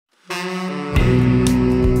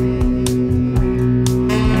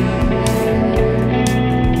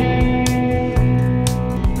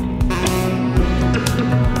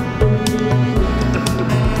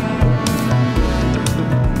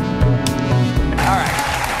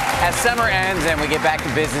As summer ends and we get back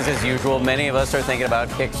to business as usual, many of us are thinking about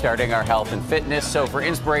kickstarting our health and fitness. So for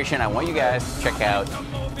inspiration, I want you guys to check out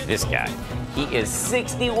this guy. He is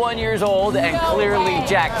 61 years old and clearly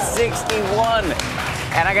jacked. 61.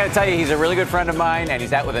 And I got to tell you, he's a really good friend of mine, and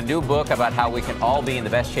he's out with a new book about how we can all be in the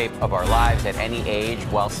best shape of our lives at any age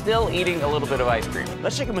while still eating a little bit of ice cream.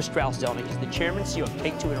 Let's check in with Strauss Zelnick. He's the chairman and CEO of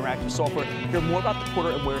Take-Two Interactive Software. Hear more about the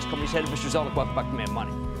porter and wares company's head. Mr. Zelnick, welcome back to Man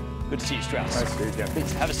Money. Good to see you, Strauss. Nice to see you again.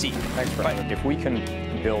 Please, have a seat. Thanks for having me. If we can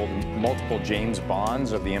build multiple James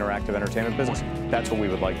Bonds of the interactive entertainment business, that's what we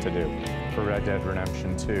would like to do. For Red Dead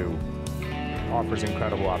Redemption 2 offers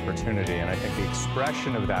incredible opportunity, and I think the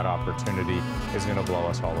expression of that opportunity is going to blow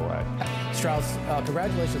us all away. Strauss,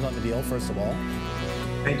 congratulations on the deal, first of all.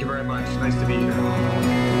 Thank you very much. Nice to be here.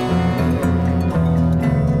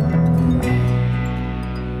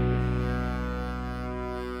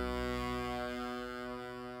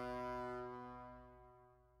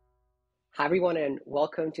 Hi, everyone, and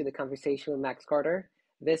welcome to the Conversation with Max Carter.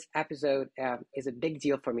 This episode is a big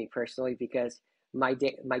deal for me personally because my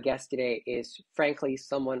guest today is, frankly,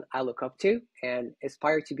 someone I look up to and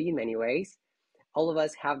aspire to be in many ways. All of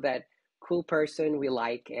us have that cool person we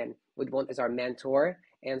like and would want as our mentor,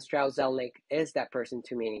 and Strauss Zelnick is that person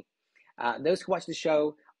to me. Those who watch the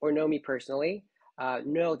show or know me personally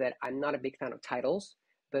know that I'm not a big fan of titles,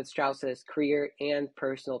 but Strauss's career and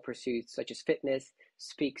personal pursuits, such as fitness,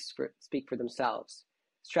 speak for themselves.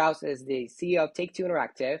 Strauss is the CEO of Take-Two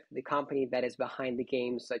Interactive, the company that is behind the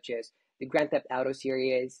games such as the Grand Theft Auto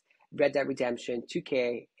series, Red Dead Redemption,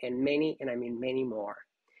 2K, and many, and I mean many more.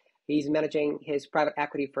 He's managing his private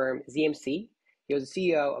equity firm, ZMC. He was the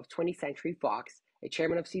CEO of 20th Century Fox, a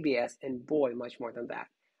chairman of CBS, and boy, much more than that.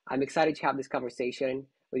 I'm excited to have this conversation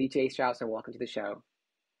with you today, Strauss, and welcome to the show.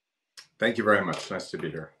 Thank you very much. Nice to be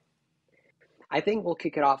here. I think we'll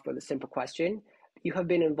kick it off with a simple question. You have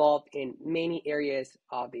been involved in many areas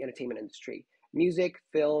of the entertainment industry, music,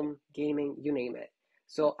 film, gaming, you name it.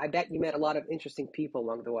 So I bet you met a lot of interesting people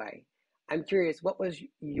along the way. I'm curious, what was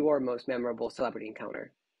your most memorable celebrity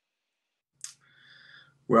encounter?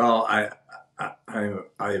 Well,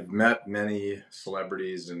 I've met many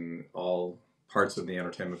celebrities in all parts of the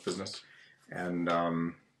entertainment business, and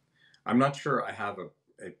I'm not sure I have a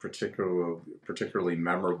particularly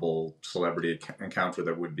memorable celebrity encounter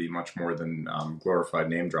that would be much more than glorified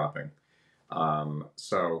name dropping.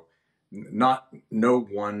 So no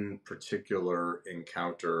one particular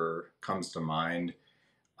encounter comes to mind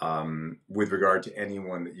with regard to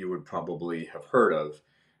anyone that you would probably have heard of.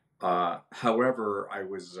 However, I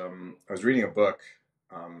was reading a book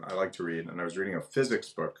I like to read, and I was reading a physics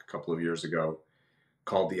book a couple of years ago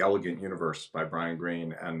called The Elegant Universe by Brian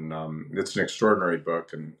Greene, and it's an extraordinary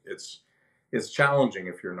book, and it's challenging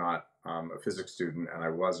if you're not a physics student, and I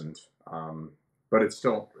wasn't, but it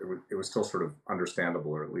was still sort of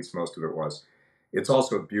understandable, or at least most of it was. It's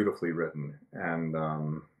also beautifully written, and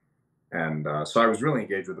so I was really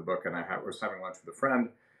engaged with the book, and I was having lunch with a friend,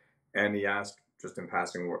 and he asked just in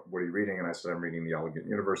passing, what are you reading? And I said, I'm reading The Elegant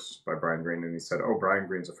Universe by Brian Greene, and he said, oh, Brian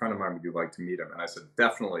Greene's a friend of mine, would you like to meet him? And I said,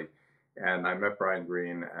 definitely. And I met Brian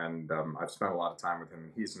Greene, and I've spent a lot of time with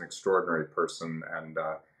him. He's an extraordinary person, and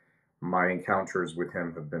my encounters with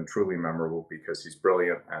him have been truly memorable because he's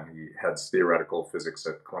brilliant, and he heads theoretical physics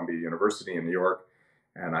at Columbia University in New York,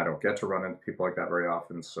 and I don't get to run into people like that very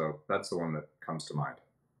often, so that's the one that comes to mind.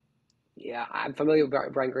 Yeah, I'm familiar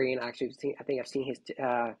with Brian Greene. Actually, I think I've seen his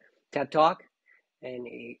TED Talk, and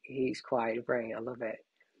he's quite brilliant. I love it.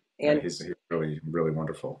 And yeah, he's really, really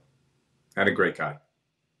wonderful, and a great guy.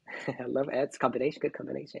 I love it. It's a combination, good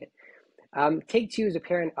combination. Take-Two is a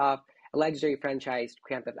parent of a legendary franchise,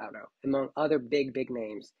 Grand Theft Auto, among other big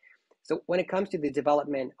names. So when it comes to the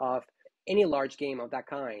development of any large game of that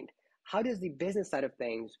kind, how does the business side of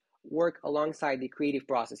things work alongside the creative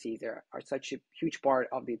processes that are such a huge part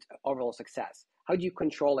of the overall success? How do you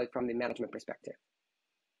control it from the management perspective?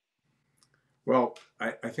 Well,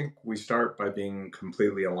 I think we start by being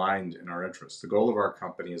completely aligned in our interests. The goal of our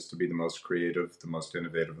company is to be the most creative, the most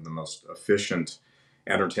innovative, and the most efficient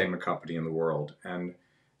entertainment company in the world. And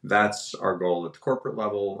that's our goal at the corporate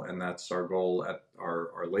level, and that's our goal at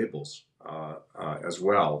our labels as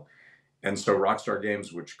well. And so Rockstar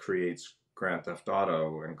Games, which creates Grand Theft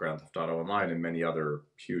Auto and Grand Theft Auto Online and many other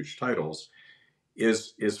huge titles,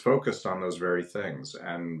 is focused on those very things.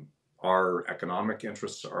 And our economic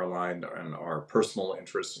interests are aligned, and our personal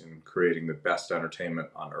interests in creating the best entertainment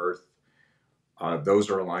on earth, those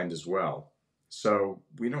are aligned as well. So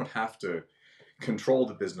we don't have to control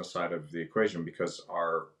the business side of the equation because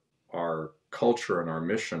our culture and our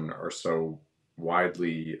mission are so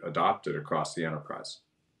widely adopted across the enterprise.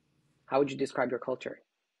 How would you describe your culture?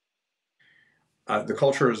 The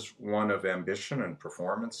culture is one of ambition and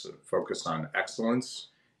performance, focused on excellence,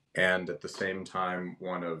 and at the same time,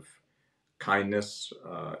 one of kindness,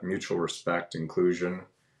 mutual respect, inclusion,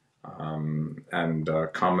 and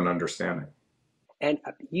common understanding. And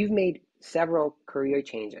you've made several career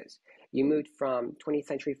changes. You moved from 20th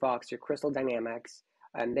Century Fox to Crystal Dynamics,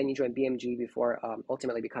 and then you joined BMG before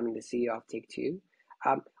ultimately becoming the CEO of Take-Two.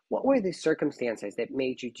 What were the circumstances that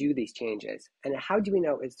made you do these changes? And how do we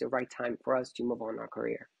know it's the right time for us to move on in our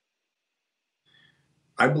career?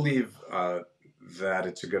 I believe that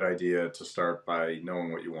it's a good idea to start by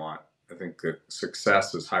knowing what you want. I think that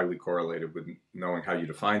success is highly correlated with knowing how you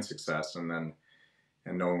define success, and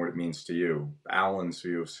knowing what it means to you. Alan's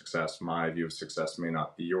view of success, my view of success, may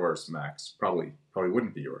not be yours, Max. Probably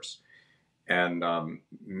wouldn't be yours. And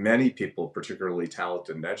many people, particularly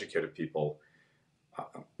talented and educated people,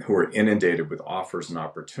 who are inundated with offers and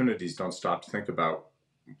opportunities, don't stop to think about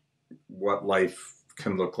what life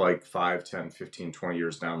can look like 5, 10, 15, 20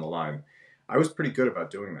 years down the line. I was pretty good about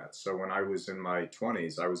doing that. So when I was in my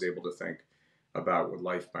 20s, I was able to think about what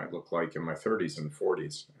life might look like in my 30s and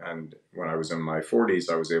 40s. And when I was in my 40s,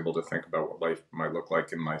 I was able to think about what life might look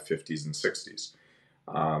like in my 50s and 60s.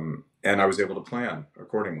 And I was able to plan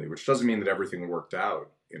accordingly, which doesn't mean that everything worked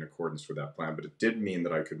out in accordance with that plan, but it did mean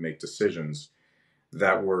that I could make decisions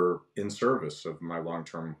that were in service of my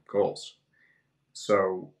long-term goals.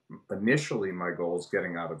 So initially, my goals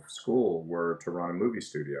getting out of school were to run a movie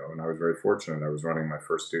studio, and I was very fortunate. I was running my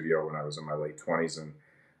first studio when I was in my late 20s, and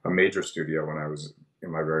a major studio when I was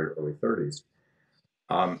in my very early 30s.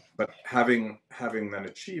 But having then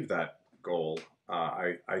achieved that goal,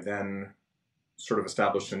 I then sort of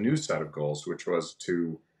established a new set of goals, which was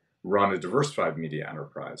to run a diversified media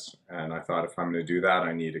enterprise. And I thought, if I'm going to do that,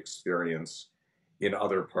 I need experience in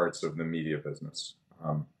other parts of the media business.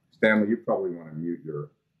 Stanley, you probably want to mute your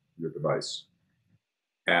device.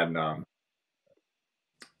 And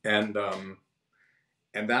and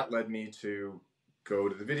and that led me to go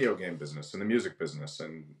to the video game business and the music business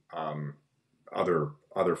and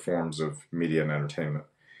other forms of media and entertainment.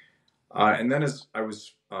 And then as I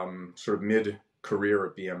was sort of mid-career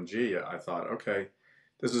at BMG, I thought, okay,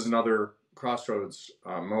 this is another crossroads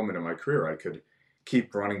moment in my career. I could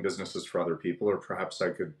keep running businesses for other people, or perhaps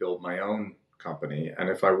I could build my own company. And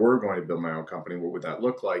if I were going to build my own company, what would that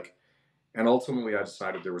look like? And ultimately, I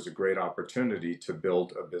decided there was a great opportunity to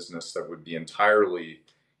build a business that would be entirely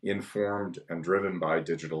informed and driven by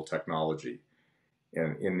digital technology.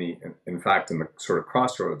 And in fact, in the sort of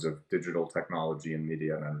crossroads of digital technology and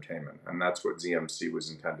media and entertainment. And that's what ZMC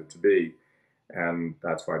was intended to be. And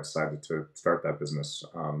that's why I decided to start that business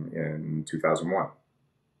in 2001.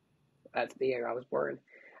 That's the year I was born.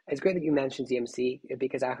 It's great that you mentioned ZMC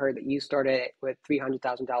because I heard that you started it with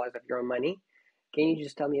 $300,000 of your own money. Can you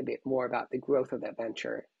just tell me a bit more about the growth of that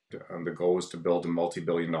venture? The goal was to build a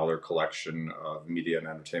multi-billion-dollar collection of media and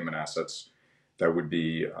entertainment assets that would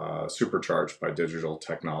be supercharged by digital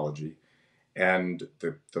technology. And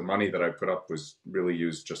the money that I put up was really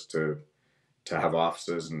used just to have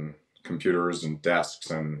offices and computers and desks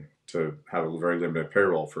and to have a very limited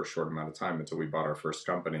payroll for a short amount of time until we bought our first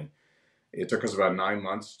company. It took us about 9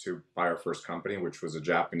 months to buy our first company, which was a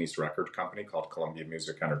Japanese record company called Columbia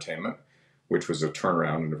Music Entertainment, which was a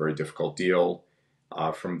turnaround and a very difficult deal.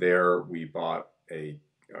 From there, we bought a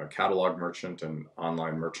catalog merchant and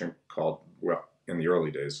online merchant called, well, in the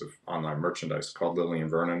early days of online merchandise, called Lillian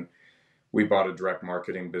Vernon. We bought a direct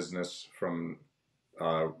marketing business from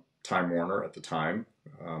Time Warner at the time.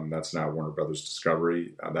 That's now Warner Brothers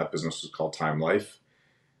Discovery. That business was called Time Life.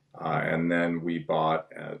 And then we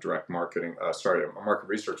bought a market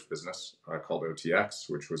research business called OTX,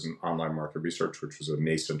 which was an online market research, which was a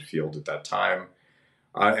nascent field at that time.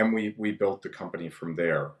 And we built the company from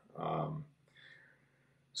there.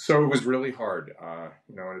 So it was really hard,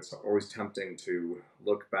 and it's always tempting to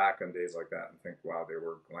look back on days like that and think, wow, they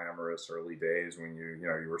were glamorous early days when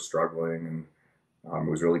you were struggling, and it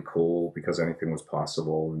was really cool because anything was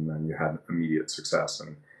possible, and then you had immediate success.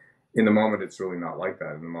 And in the moment, it's really not like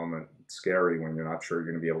that. In the moment, it's scary when you're not sure you're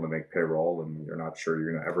going to be able to make payroll, and you're not sure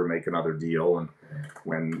you're going to ever make another deal. And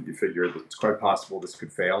when you figure that it's quite possible this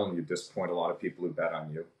could fail, and you disappoint a lot of people who bet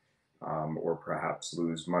on you, or perhaps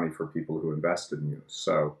lose money for people who invested in you.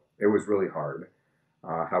 So it was really hard.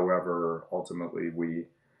 However, ultimately, we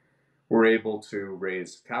were able to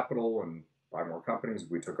raise capital and buy more companies.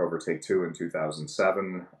 We took over Take-Two in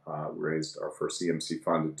 2007, raised our first CMC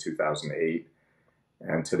fund in 2008.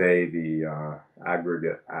 And today, the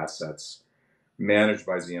aggregate assets managed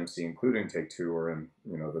by ZMC, including Take-Two, are in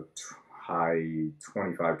the high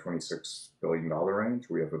 $25, $26 billion range.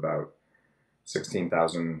 We have about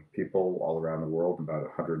 16,000 people all around the world, about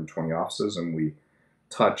 120 offices, and we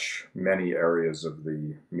touch many areas of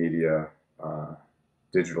the media,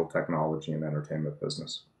 digital technology, and entertainment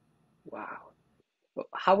business. Wow. Well,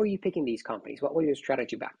 how were you picking these companies? What was your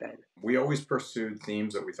strategy back then? We always pursued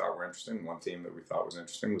themes that we thought were interesting. One theme that we thought was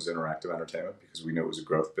interesting was interactive entertainment because we knew it was a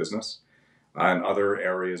growth business. And other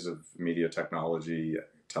areas of media technology,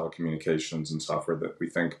 telecommunications, and software that we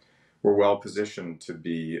think were well positioned to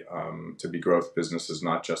be growth businesses,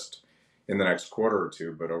 not just in the next quarter or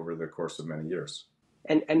two, but over the course of many years.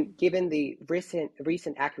 And given the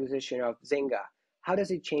recent acquisition of Zynga, how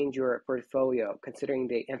does it change your portfolio considering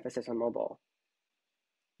the emphasis on mobile?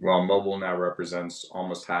 Well, mobile now represents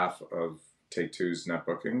almost half of Take-Two's net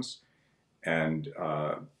bookings, and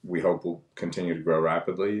we hope will continue to grow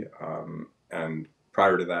rapidly. And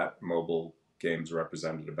prior to that, mobile games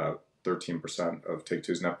represented about 13% of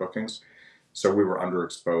Take-Two's net bookings. So we were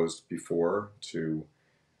underexposed before to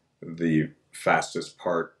the fastest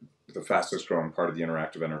growing part of the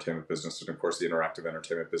interactive entertainment business. And of course, the interactive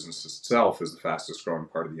entertainment business itself is the fastest growing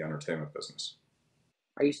part of the entertainment business.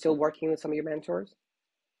 Are you still working with some of your mentors?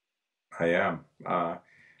 I am.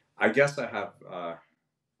 I guess I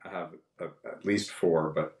have at least four,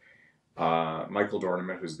 but Michael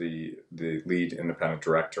Dorneman, who's the lead independent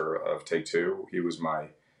director of Take-Two, he was my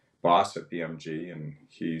boss at BMG, and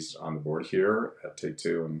he's on the board here at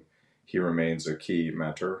Take-Two, and he remains a key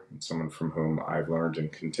mentor and someone from whom I've learned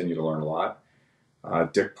and continue to learn a lot.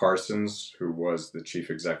 Dick Parsons, who was the chief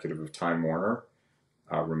executive of Time Warner,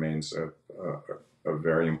 remains a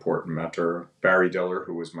very important mentor. Barry Diller,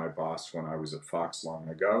 who was my boss when I was at Fox long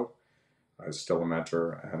ago, is still a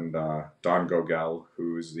mentor. And Don Gogel,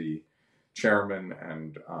 who is the chairman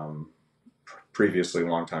and previously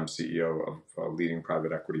longtime CEO of a leading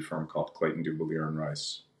private equity firm called Clayton Dubilier and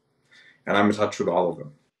Rice. And I'm in touch with all of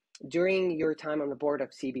them. During your time on the board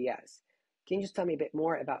of CBS, can you just tell me a bit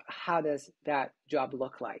more about how does that job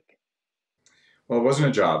look like? Well, it wasn't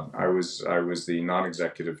a job. I was the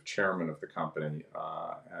non-executive chairman of the company,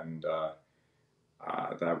 and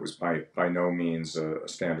that was by no means a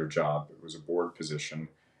standard job. It was a board position,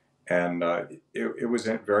 and it was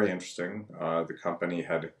very interesting. The company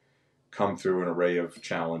had come through an array of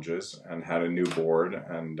challenges and had a new board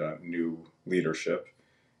and new leadership,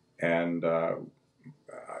 and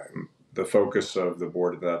the focus of the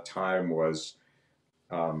board at that time was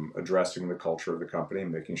addressing the culture of the company,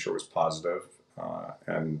 making sure it was positive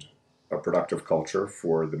and a productive culture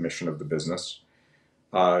for the mission of the business,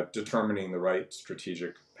 determining the right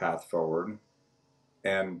strategic path forward,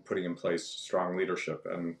 and putting in place strong leadership.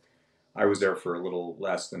 And I was there for a little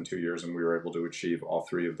less than 2 years, and we were able to achieve all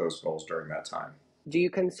three of those goals during that time. Do you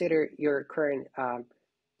consider your current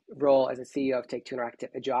role as a CEO of Take-Two Interactive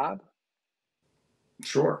a job?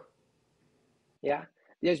 Sure. Yeah,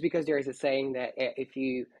 just because there is a saying that if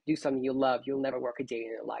you do something you love, you'll never work a day in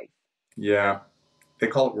your life. Yeah, they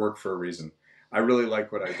call it work for a reason. I really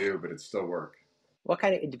like what I do, but it's still work. What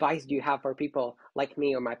kind of advice do you have for people like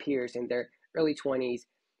me or my peers in their early 20s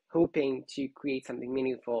hoping to create something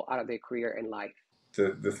meaningful out of their career and life?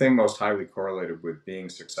 The thing most highly correlated with being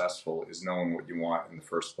successful is knowing what you want in the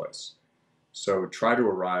first place. So try to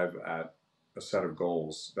arrive at a set of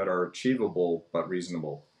goals that are achievable but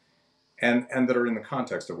reasonable, and that are in the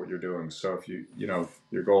context of what you're doing. So if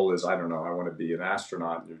your goal is, I don't know, I want to be an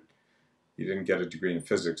astronaut, you didn't get a degree in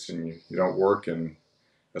physics, and you don't work in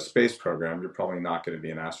a space program, you're probably not going to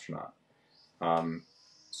be an astronaut.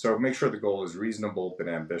 So make sure the goal is reasonable but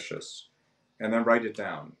ambitious, and then write it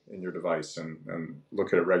down in your device and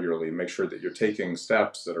look at it regularly. Make sure that you're taking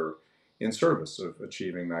steps that are in service of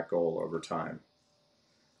achieving that goal over time.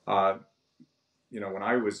 When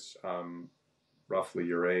I was roughly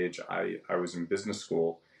your age, I was in business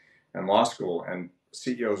school and law school, and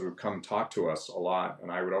CEOs would come talk to us a lot, and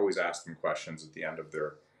I would always ask them questions at the end of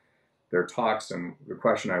their talks. And the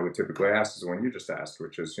question I would typically ask is the one you just asked,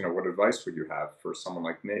 which is, what advice would you have for someone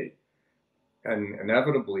like me? And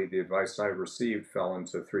inevitably, the advice I received fell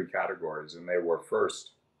into three categories, and they were: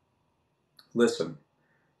 first, listen.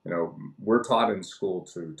 We're taught in school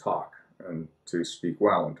to talk and to speak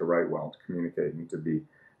well and to write well, to communicate and to be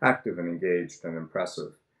active and engaged and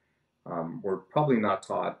impressive. We're probably not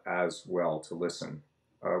taught as well to listen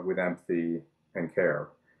with empathy and care.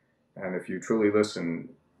 And if you truly listen,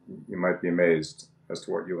 you might be amazed as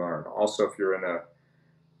to what you learn. Also, if you're in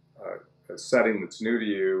a setting that's new to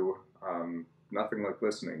you, nothing like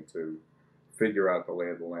listening to figure out the lay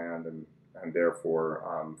of the land and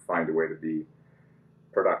therefore find a way to be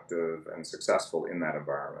productive and successful in that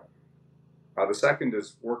environment. The second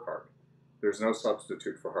is work hard. There's no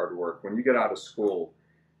substitute for hard work. When you get out of school,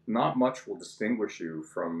 not much will distinguish you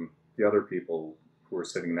from the other people who are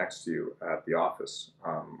sitting next to you at the office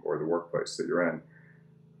or the workplace that you're in,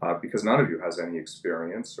 because none of you has any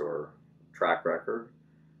experience or track record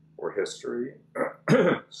or history.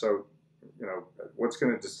 So, you know, what's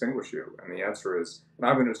going to distinguish you? And the answer is, and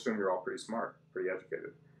I'm going to assume you're all pretty smart, pretty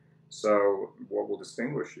educated. So what will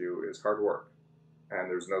distinguish you is hard work, and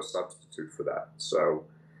there's no substitute for that. So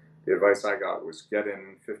the advice I got was get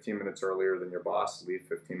in 15 minutes earlier than your boss, leave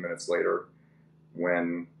 15 minutes later.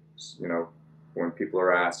 When, you know, when people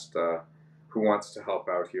are asked who wants to help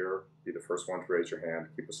out here, be the first one to raise your hand,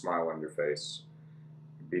 keep a smile on your face,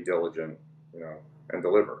 be diligent, you know, and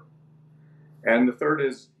deliver. And the third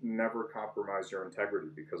is never compromise your integrity,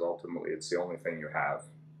 because ultimately it's the only thing you have.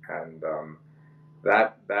 And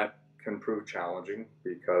that can prove challenging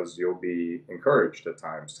because you'll be encouraged at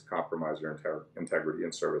times to compromise your integrity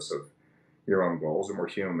in service of your own goals. And we're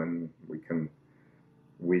human; we can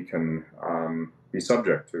be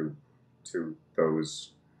subject to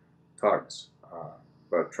those tugs,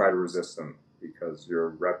 but try to resist them, because your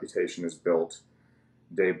reputation is built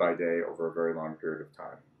day by day over a very long period of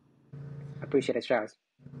time. I appreciate it, Strauss.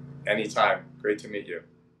 Anytime. Great to meet you.